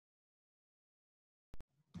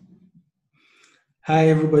Hi,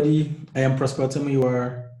 everybody. I am Prosper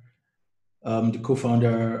Otemuyiwa, the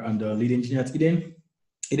co-founder and the lead engineer at Eden.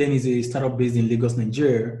 Eden is a startup based in Lagos,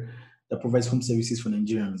 Nigeria, that provides home services for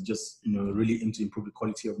Nigerians, just really aim to improve the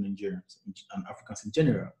quality of Nigerians and Africans in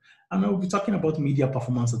general. And I'll be talking about media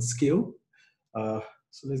performance at scale. So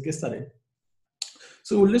let's get started.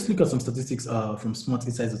 So let's look at some statistics from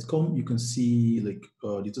smartinsights.com. You can see the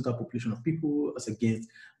total population of people as against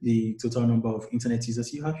the total number of internet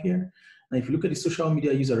users you have here. Now, if you look at the social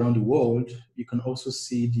media use around the world, you can also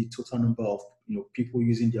see the total number of people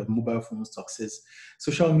using their mobile phones to access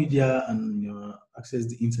social media and access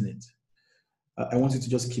the internet. I want you to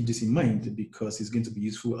just keep this in mind because it's going to be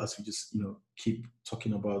useful as we just keep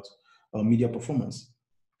talking about media performance.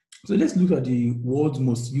 So let's look at the world's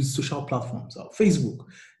most used social platforms: Facebook,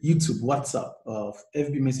 YouTube, WhatsApp,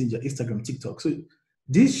 FB Messenger, Instagram, TikTok. So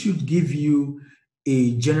this should give you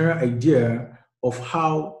a general idea of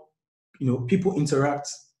how people interact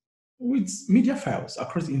with media files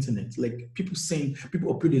across the internet. Like people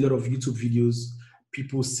upload a lot of YouTube videos,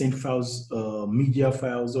 people send files, media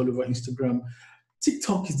files all over Instagram.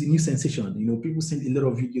 TikTok is the new sensation. People send a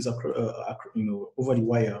lot of videos over the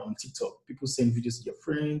wire on TikTok. People send videos to their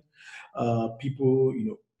friends. People,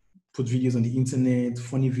 put videos on the internet,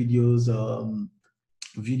 funny videos,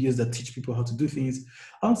 videos that teach people how to do things.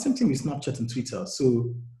 And same thing with Snapchat and Twitter.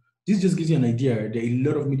 So this just gives you an idea that a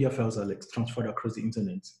lot of media files are transferred across the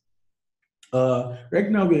internet.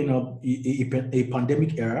 Right now we're in a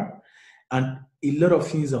pandemic era, and a lot of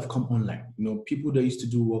things have come online. People that used to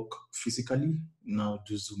do work physically now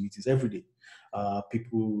do Zoom meetings every day.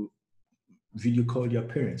 People video call their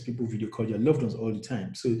parents, people video call their loved ones all the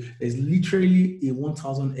time. So there's literally a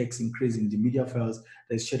 1000x increase in the media files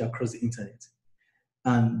that is shared across the internet.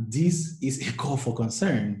 And this is a call for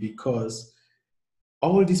concern because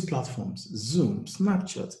all these platforms, Zoom,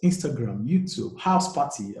 Snapchat, Instagram, YouTube, House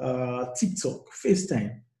Party, TikTok,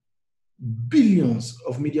 FaceTime, billions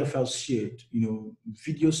of media files shared,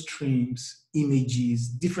 video streams, images,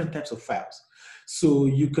 different types of files. So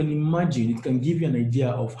you can imagine, it can give you an idea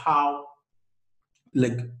of how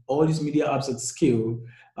all these media apps at scale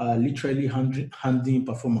are literally handling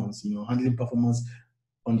performance, handling performance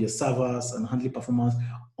on their servers and handling performance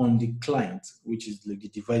on the client, which is like the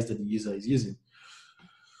device that the user is using.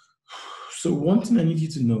 So one thing I need you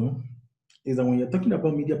to know is that when you're talking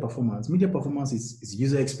about media performance is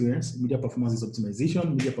user experience, media performance is optimization,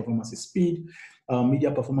 media performance is speed, media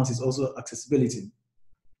performance is also accessibility.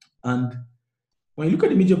 And when you look at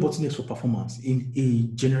the major bottlenecks for performance in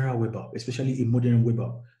a general web app, especially a modern web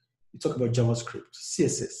app, you talk about JavaScript,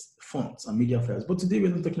 CSS, fonts, and media files. But today we're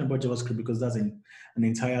not talking about JavaScript because that's an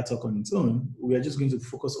entire talk on its own. We are just going to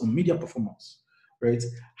focus on media performance, right?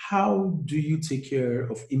 How do you take care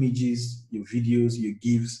of images, your videos, your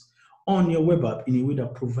GIFs on your web app in a way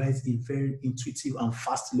that provides a very intuitive and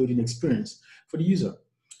fast loading experience for the user?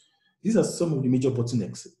 These are some of the major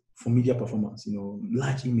bottlenecks for media performance,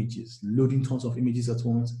 large images, loading tons of images at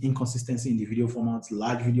once, inconsistency in the video formats,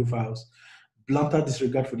 large video files, blunter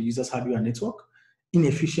disregard for the user's hardware and network,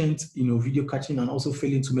 inefficient, video caching, and also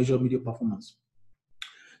failing to measure media performance.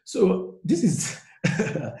 So this is,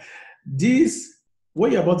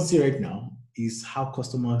 what you're about to see right now is how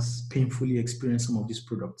customers painfully experience some of these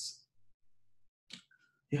products.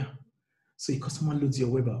 Yeah. So a customer loads your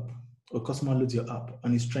web app, or customer loads your app,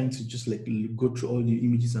 and is trying to just go through all the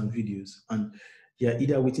images and videos, and they're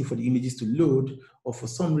either waiting for the images to load, or for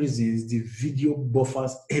some reasons the video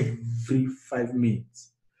buffers every 5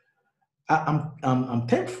 minutes. I'm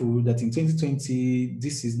thankful that in 2020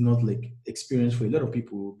 this is not experience for a lot of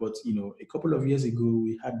people, but a couple of years ago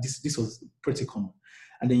we had this was pretty common,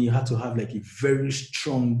 and then you had to have a very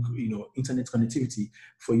strong internet connectivity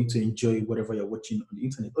for you to enjoy whatever you're watching on the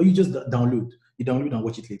internet, or you just download and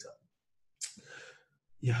watch it later.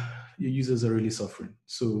 Yeah, your users are really suffering.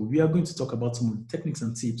 So we are going to talk about some of the techniques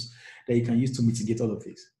and tips that you can use to mitigate all of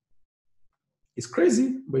this. It's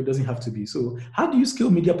crazy, but it doesn't have to be. So how do you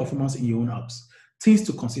scale media performance in your own apps? Things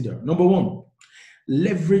to consider. Number one,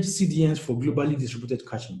 leverage CDNs for globally distributed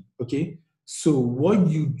caching, okay? So what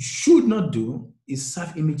you should not do is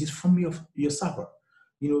serve images from your server.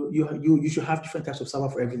 You should have different types of server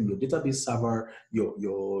for everything. Your database server, your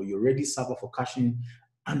Redis server for caching,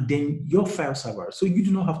 and then your file server. So you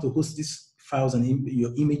do not have to host these files and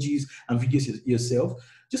your images and videos yourself.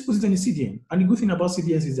 Just put it on a CDN. And the good thing about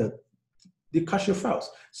CDNs is that they cache your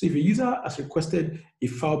files. So if a user has requested a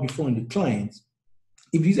file before on the client,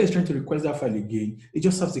 if the user is trying to request that file again, it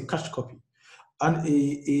just has a cached copy. And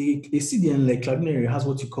a CDN like Cloudinary has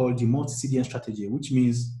what you call the multi-CDN strategy, which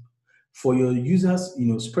means for your users,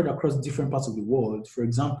 spread across different parts of the world. For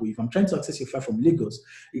example, if I'm trying to access your file from Lagos,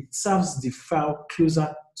 it serves the file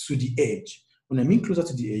closer to the edge. When I mean closer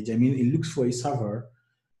to the edge, I mean it looks for a server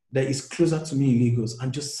that is closer to me in Lagos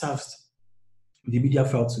and just serves the media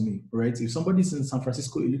file to me, right? If somebody's in San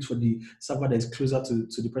Francisco, it looks for the server that is closer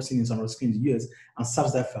to the person in San Francisco in the US and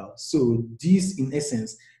serves that file. So this, in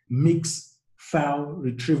essence, makes file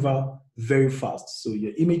retrieval very fast. So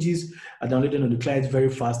your images are downloaded on the client very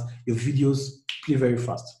fast. Your videos play very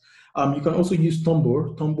fast. You can also use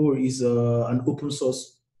Tumblr. Tumblr is an open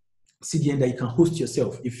source CDN that you can host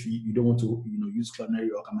yourself if you don't want to use Cloudinary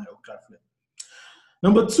or Cloudflare.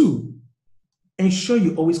 Number two, ensure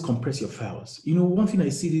you always compress your files. One thing I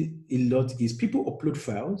see a lot is people upload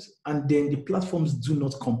files and then the platforms do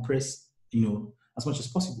not compress, as much as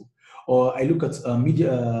possible. Or I look at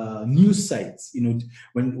media news sites,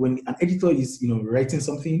 when an editor is, writing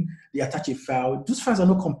something, they attach a file. Those files are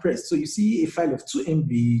not compressed. So you see a file of 2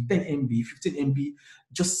 MB, 10 MB, 15 MB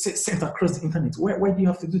just sent across the internet. Why do you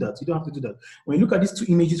have to do that? You don't have to do that. When you look at these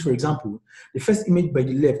two images, for example, the first image by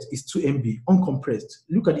the left is 2 MB, uncompressed.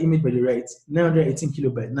 Look at the image by the right, 918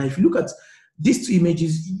 kilobytes. Now, if you look at these two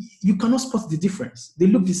images, you cannot spot the difference. They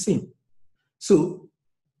look the same. So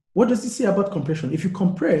what does it say about compression? If you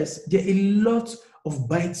compress, there are a lot of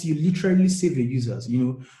bytes you literally save your users.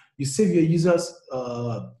 You save your users,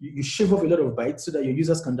 you shave off a lot of bytes so that your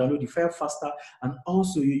users can download the file faster, and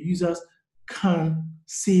also your users can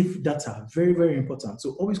save data. Very, very important.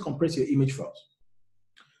 So always compress your image files.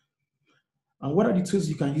 And what are the tools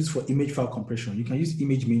you can use for image file compression? You can use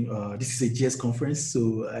ImageMean. This is a JS conference,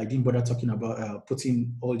 so I didn't bother talking about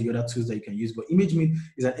putting all the other tools that you can use. But ImageMean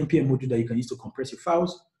is an NPM module that you can use to compress your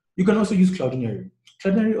files. You can also use Cloudinary.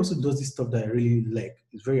 Cloudinary also does this stuff that I really like.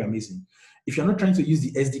 It's very amazing. If you're not trying to use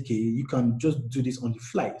the SDK, you can just do this on the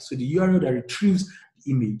fly. So the URL that retrieves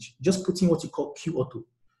the image, just put in what you call QAuto.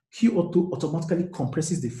 QAuto automatically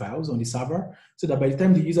compresses the files on the server so that by the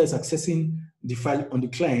time the user is accessing the file on the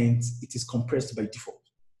client, it is compressed by default.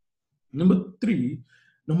 Number three,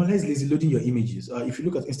 normalize lazy loading your images. If you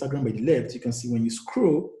look at Instagram by the left, you can see when you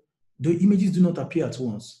scroll, the images do not appear at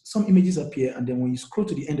once. Some images appear, and then when you scroll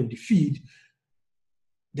to the end of the feed,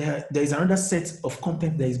 there is another set of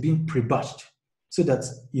content that is being pre-batched so that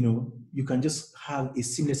you can just have a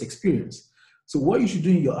seamless experience. So what you should do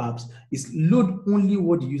in your apps is load only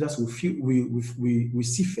what the users will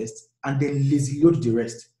see first, and then lazy load the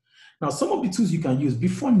rest. Now, some of the tools you can use,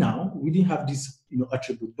 before now, we didn't have this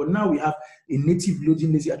attribute, but now we have a native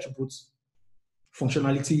loading lazy attributes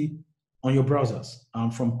functionality on your browsers.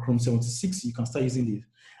 From Chrome 76, you can start using this.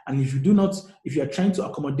 And if you are trying to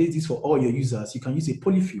accommodate this for all your users, you can use a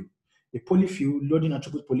polyfill. A polyfill, loading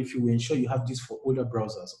attribute polyfill, will ensure you have this for older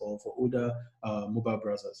browsers or for older mobile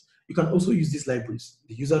browsers. You can also use these libraries,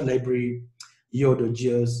 the user library,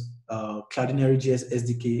 Yo.js, Cloudinary.js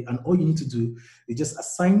SDK, and all you need to do is just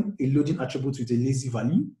assign a loading attribute with a lazy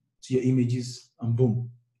value to your images, and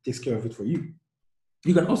boom, it takes care of it for you.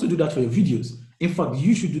 You can also do that for your videos. In fact,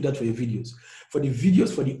 you should do that for your videos. For the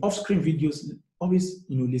videos, for the off-screen videos, always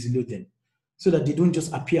lazy load them so that they don't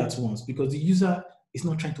just appear at once, because the user is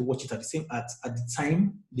not trying to watch it at the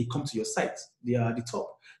time they come to your site. They are at the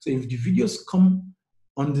top. So if the videos come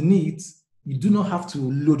underneath, you do not have to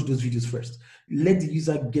load those videos first. Let the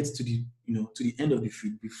user get to the to the end of the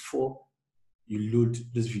feed before you load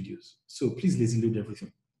those videos. So please lazy load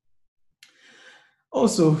everything.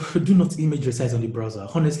 Also, do not image resize on the browser.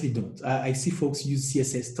 Honestly, don't. I see folks use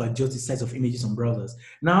CSS to adjust the size of images on browsers.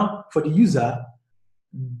 Now, for the user,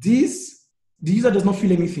 the user does not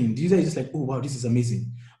feel anything. The user is just like, oh, wow, this is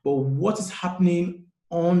amazing. But what is happening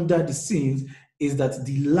under the scenes is that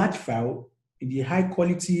the large file, the high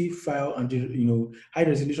quality file and the high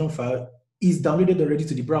resolution file is downloaded already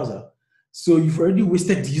to the browser. So you've already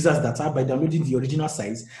wasted the user's data by downloading the original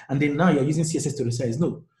size, and then now you're using CSS to resize.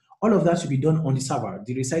 No. All of that should be done on the server.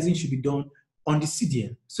 The resizing should be done on the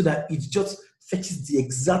CDN so that it just fetches the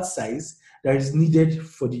exact size that is needed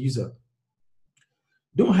for the user.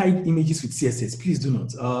 Don't hide images with CSS, please do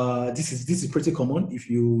not. This is pretty common. If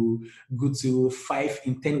you go to 5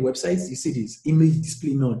 in 10 websites, you see this, image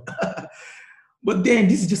display none. But then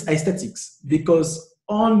this is just aesthetics, because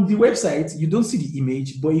on the website, you don't see the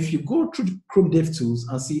image, but if you go through the Chrome DevTools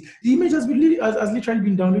and see, the image has literally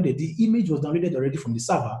been downloaded. The image was downloaded already from the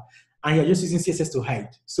server, and you're just using CSS to hide.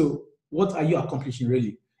 So what are you accomplishing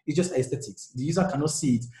really? It's just aesthetics. The user cannot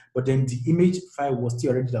see it, but then the image file was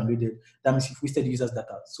still already downloaded. That means you've wasted the user's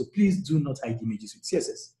data. So please do not hide images with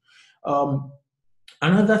CSS.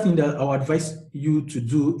 Another thing that I would advise you to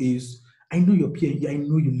do is, I know your PNG, I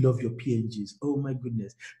know you love your PNGs. Oh my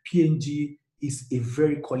goodness. PNG is a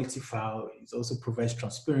very quality file. It also provides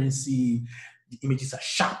transparency. The images are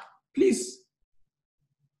sharp. Please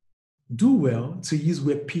do well to use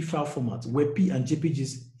WebP file format, WebP and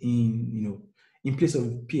JPGs in place of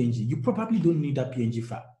PNG. You probably don't need that PNG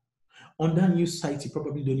file. On that new site, you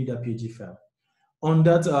probably don't need that PNG file. On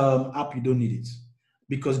that app, you don't need it,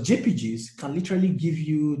 because JPGs can literally give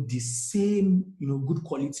you the same good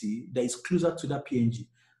quality that is closer to that PNG.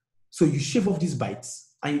 So you shave off these bytes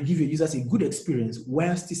and you give your users a good experience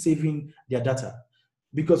while still saving their data.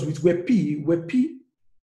 Because with WebP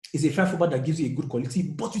is a file format that gives you a good quality,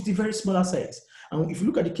 but with a very smaller size. And if you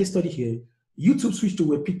look at the case study here, YouTube switched to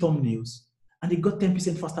WebP thumbnails and they got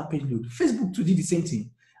 10% faster page load. Facebook too did the same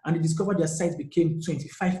thing, and they discovered their site became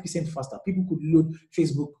 25% faster. People could load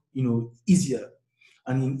Facebook, easier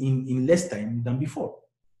and in less time than before.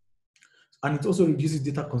 And it also reduces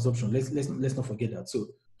data consumption. Let's not forget that. So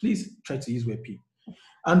please try to use WebP.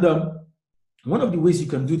 And one of the ways you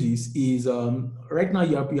can do this is right now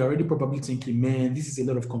you're already probably thinking, man, this is a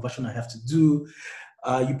lot of conversion I have to do.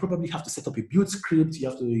 You probably have to set up a build script. You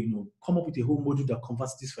have to come up with a whole module that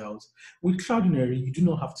converts these files. With Cloudinary, you do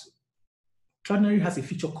not have to. Cloudinary has a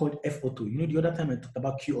feature called F-Auto. The other time I talked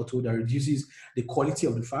about Q-Auto that reduces the quality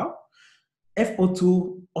of the file.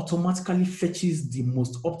 F-Auto automatically fetches the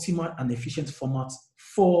most optimal and efficient format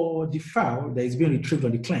for the file that is being retrieved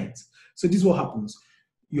on the client. So this is what happens.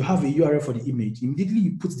 You have a URL for the image. Immediately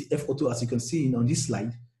you put the F-Auto, as you can see on this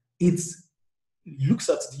slide. It looks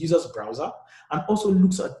at the user's browser and also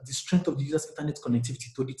looks at the strength of the user's internet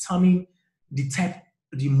connectivity to determine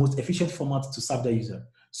the most efficient format to serve the user.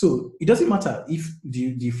 So it doesn't matter if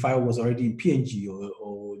the file was already in PNG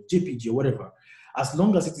or JPG or whatever. As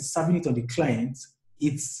long as it is serving it on the client,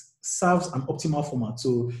 it serves an optimal format.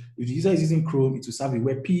 So if the user is using Chrome, it will serve a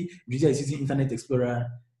WebP. If the user is using Internet Explorer,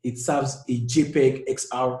 it serves a JPEG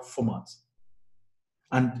XR format.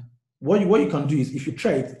 And what you can do is, if you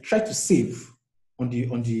try to save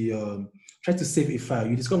try to save a file,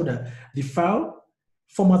 you discover that the file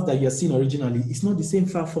format that you're seeing originally is not the same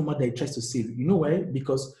file format that it tries to save. You know why?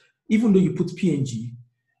 Because even though you put PNG,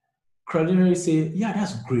 Cloudinary say, yeah,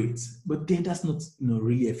 that's great, but then that's not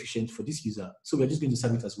really efficient for this user. So we're just going to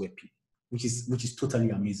serve it as WebP, which is totally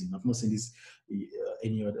amazing. I've not seen this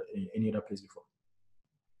any other place before.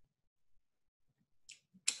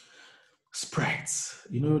 Sprites.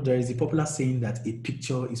 There is a popular saying that a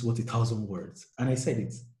picture is worth 1,000 words, and I said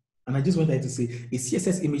it. And I just wanted to say a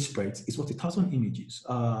CSS image sprite is worth 1,000 images.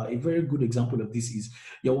 A very good example of this is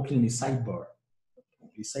you're working in a sidebar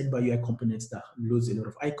UI components that loads a lot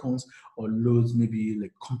of icons or loads maybe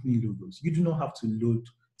like company logos. You do not have to load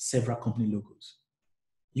several company logos.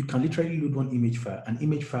 You can literally load one image file, an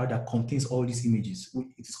image file that contains all these images.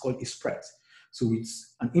 It is called a sprite. So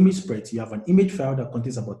it's an image sprite. You have an image file that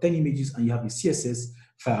contains about 10 images, and you have a CSS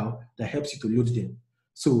file that helps you to load them.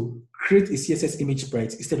 So create a CSS image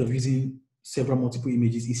sprite instead of using multiple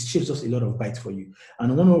images. It shaves us a lot of bytes for you.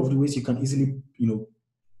 And one of the ways you can easily,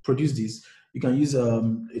 produce this, you can use a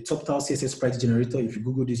top-tile CSS sprite generator. If you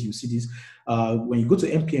Google this, you'll see this. When you go to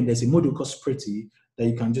NPM, there's a module called Sprite that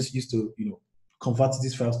you can just use to, convert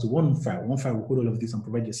these files to one file. One file will hold all of this and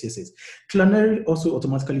provide your CSS. Cloudinary also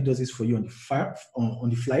automatically does this for you on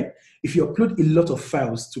the fly. If you upload a lot of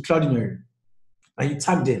files to Cloudinary and you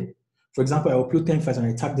tag them, for example, I upload 10 files and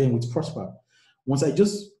I tag them with Prosper. Once I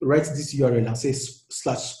just write this URL and say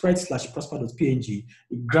 /sprite/prosper.png,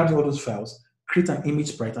 it grabs all those files, create an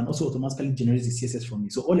image sprite, and also automatically generates the CSS for me.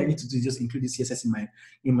 So all I need to do is just include the CSS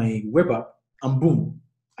in my web app, and boom,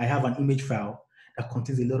 I have an image file that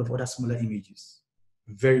contains a lot of other smaller images.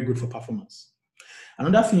 Very good for performance.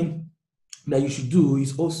 Another thing that you should do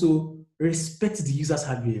is also respect the user's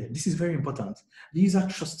hardware. This is very important. The user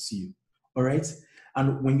trusts you, all right?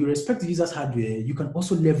 And when you respect the user's hardware, you can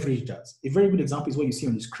also leverage that. A very good example is what you see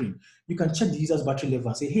on the screen. You can check the user's battery level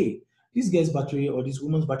and say, hey, this guy's battery or this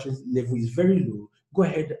woman's battery level is very low. Go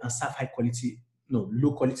ahead and serve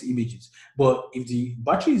low quality images. But if the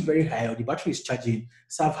battery is very high or the battery is charging,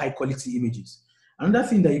 serve high quality images. Another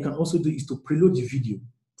thing that you can also do is to preload the video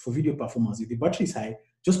for video performance. If the battery is high,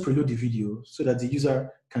 just preload the video so that the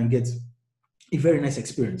user can get a very nice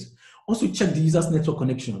experience. Also check the user's network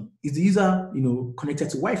connection. Is the user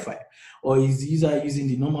connected to Wi-Fi, or is the user using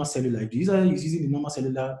the normal cellular? If the user is using the normal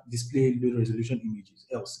cellular, display low resolution images,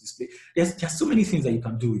 else display. There's so many things that you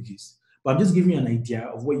can do with this, but I'm just giving you an idea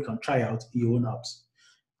of what you can try out in your own apps.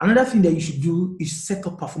 Another thing that you should do is set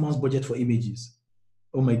up performance budget for images.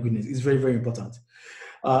 Oh my goodness, it's very, very important.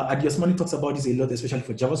 Adios Money talks about this a lot, especially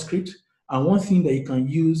for JavaScript. And one thing that you can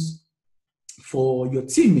use for your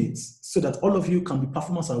teammates so that all of you can be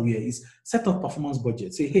performance aware is set up performance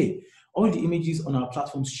budget. Say, hey, all the images on our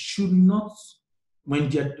platforms should not, when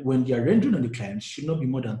they are rendering on the client, should not be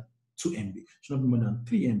more than 2 MB, should not be more than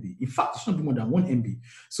 3 MB. In fact, it should not be more than 1 MB.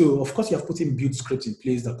 So of course you have put in build scripts in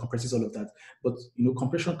place that compresses all of that. But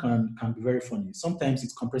compression can be very funny. Sometimes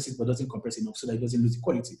it compresses but doesn't compress enough so that it doesn't lose the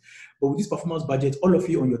quality. But with this performance budget, all of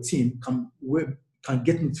you on your team can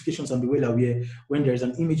get notifications and be well aware when there is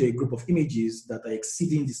an image or a group of images that are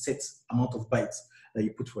exceeding the set amount of bytes that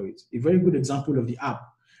you put for it. A very good example of the app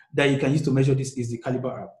that you can use to measure this is the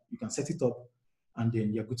Caliber app. You can set it up and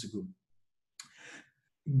then you're good to go.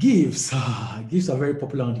 GIFs are very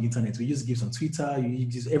popular on the internet. We use GIFs on Twitter, you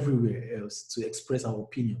use this everywhere else to express our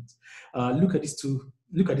opinions. Look at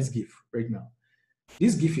this GIF right now.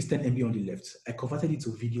 This GIF is 10 MB on the left. I converted it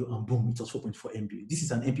to video and boom, it was 4.4 MB. This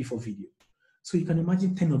is an MP4 video. So you can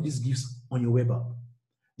imagine 10 of these GIFs on your web app.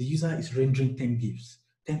 The user is rendering 10 GIFs.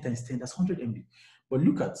 10 times 10, that's 100 MB. But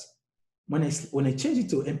look at, when I changed it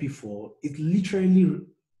to MP4, it literally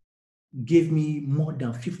gave me more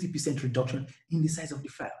than 50% reduction in the size of the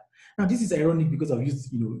file. Now, this is ironic because I've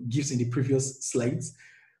used GIFs in the previous slides.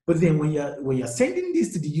 But then when you're sending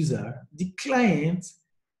this to the user, the client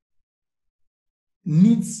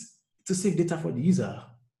needs to save data for the user.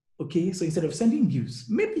 Okay, so instead of sending GIFs,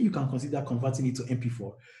 maybe you can consider converting it to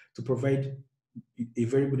MP4 to provide a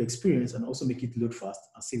very good experience and also make it load fast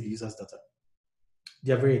and save the user's data.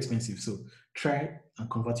 They are very expensive, so try and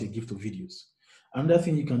convert your GIF to videos. Another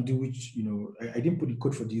thing you can do, which, I didn't put the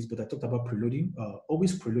code for this, but I talked about preloading.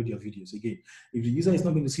 Always preload your videos. Again, if the user is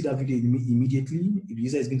not going to see that video immediately, if the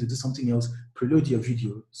user is going to do something else, preload your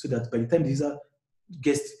video so that by the time the user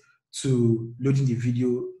gets to loading the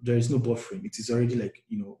video, there is no buffering. It is already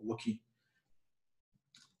working.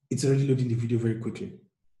 It's already loading the video very quickly.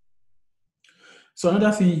 So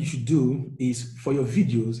another thing you should do is for your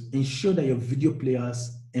videos, ensure that your video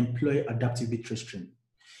players employ adaptive bitrate streaming.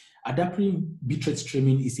 Adaptive bitrate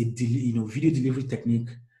streaming is a video delivery technique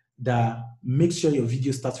that makes sure your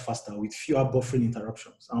video starts faster with fewer buffering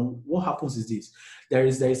interruptions. And what happens is this: there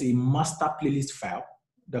is a master playlist file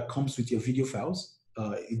that comes with your video files.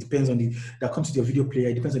 It depends on that comes with your video player.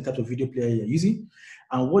 It depends on the type of video player you're using.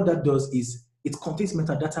 And what that does is it contains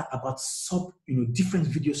metadata about different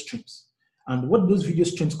video streams. And what those video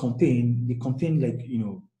streams contain, they contain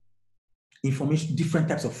information, different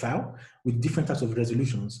types of file with different types of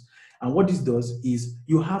resolutions. And what this does is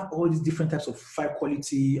you have all these different types of file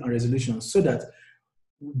quality and resolutions so that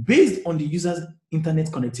based on the user's internet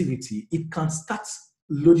connectivity, it can start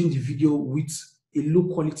loading the video with a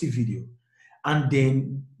low quality video. And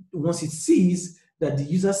then once it sees that the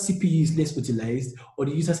user's CPU is less utilized or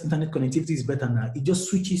the user's internet connectivity is better now, it just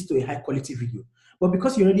switches to a high quality video. But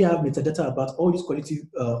because you already have metadata about all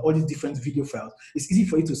these different video files, it's easy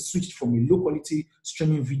for you to switch from a low quality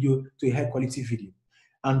streaming video to a high quality video.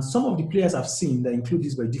 And some of the players I've seen that include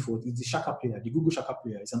this by default is the Shaka player, the Google Shaka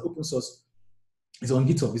player. It's an open source, it's on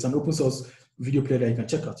GitHub. It's an open source video player that you can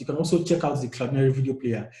check out. You can also check out the Cloudinary video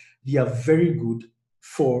player. They are very good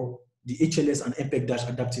for the HLS and MPEG-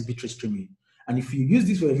 adaptive bitrate streaming. And if you use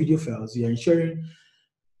this for your video files, you're ensuring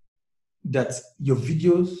that your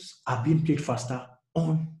videos are being played faster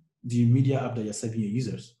on the media app that you're serving your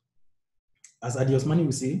users. As Adi Osmani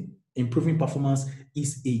will say, improving performance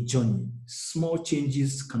is a journey. Small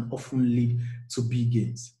changes can often lead to big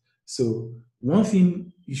gains. So one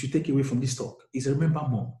thing you should take away from this talk is remember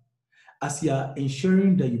more. As you are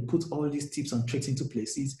ensuring that you put all these tips and tricks into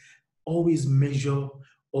places, always measure,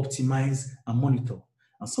 optimize, and monitor.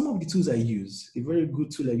 And some of the tools I use, a very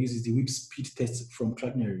good tool I use is the whip speed test from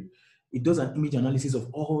Cloudinary. It does an image analysis of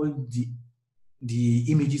all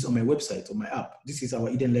the images on my website, on my app. This is our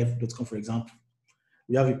EdenLife.com, for example.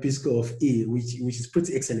 We have a page score of A, which is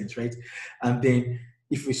pretty excellent, right? And then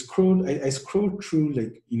if we scroll, I scroll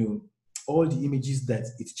through all the images that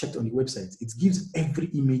it's checked on the website. It gives every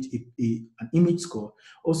image an image score,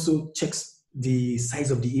 also checks the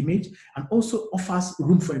size of the image, and also offers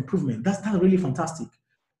room for improvement. That's really fantastic,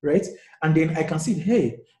 right? And then I can see,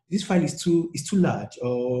 hey, this file is too large,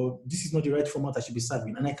 or this is not the right format I should be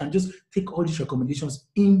serving. And I can just take all these recommendations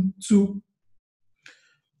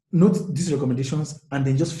note these recommendations and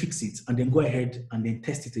then just fix it and then go ahead and then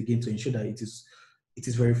test it again to ensure that it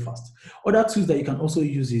is very fast. Other tools that you can also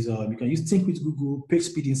use is you can use Think with Google, Page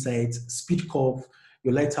Speed Insights, SpeedCurve,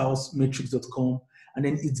 your Lighthouse, Matrix.com, and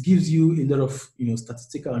then it gives you a lot of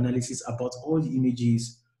statistical analysis about all the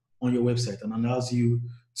images on your website and allows you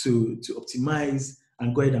to optimize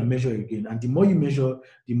and go ahead and measure again. And the more you measure,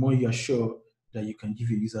 the more you are sure that you can give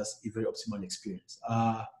your users a very optimal experience.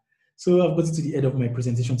 So I've gotten to the end of my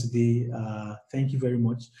presentation today. Thank you very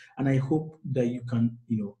much. And I hope that you can,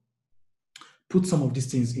 put some of these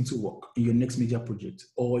things into work in your next major project.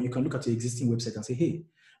 Or you can look at your existing website and say, hey,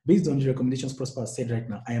 based on the recommendations Prosper has said right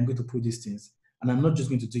now, I am going to put these things. And I'm not just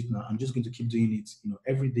going to do it now. I'm just going to keep doing it,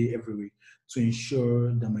 every day, every week, to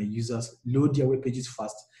ensure that my users load their web pages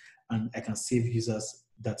fast and I can save users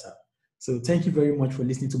data. So thank you very much for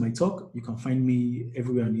listening to my talk. You can find me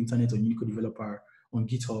everywhere on the internet, on Unico Developer, on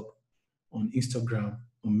GitHub, on Instagram,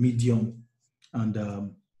 on Medium, and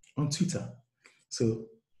on Twitter. So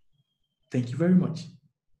thank you very much.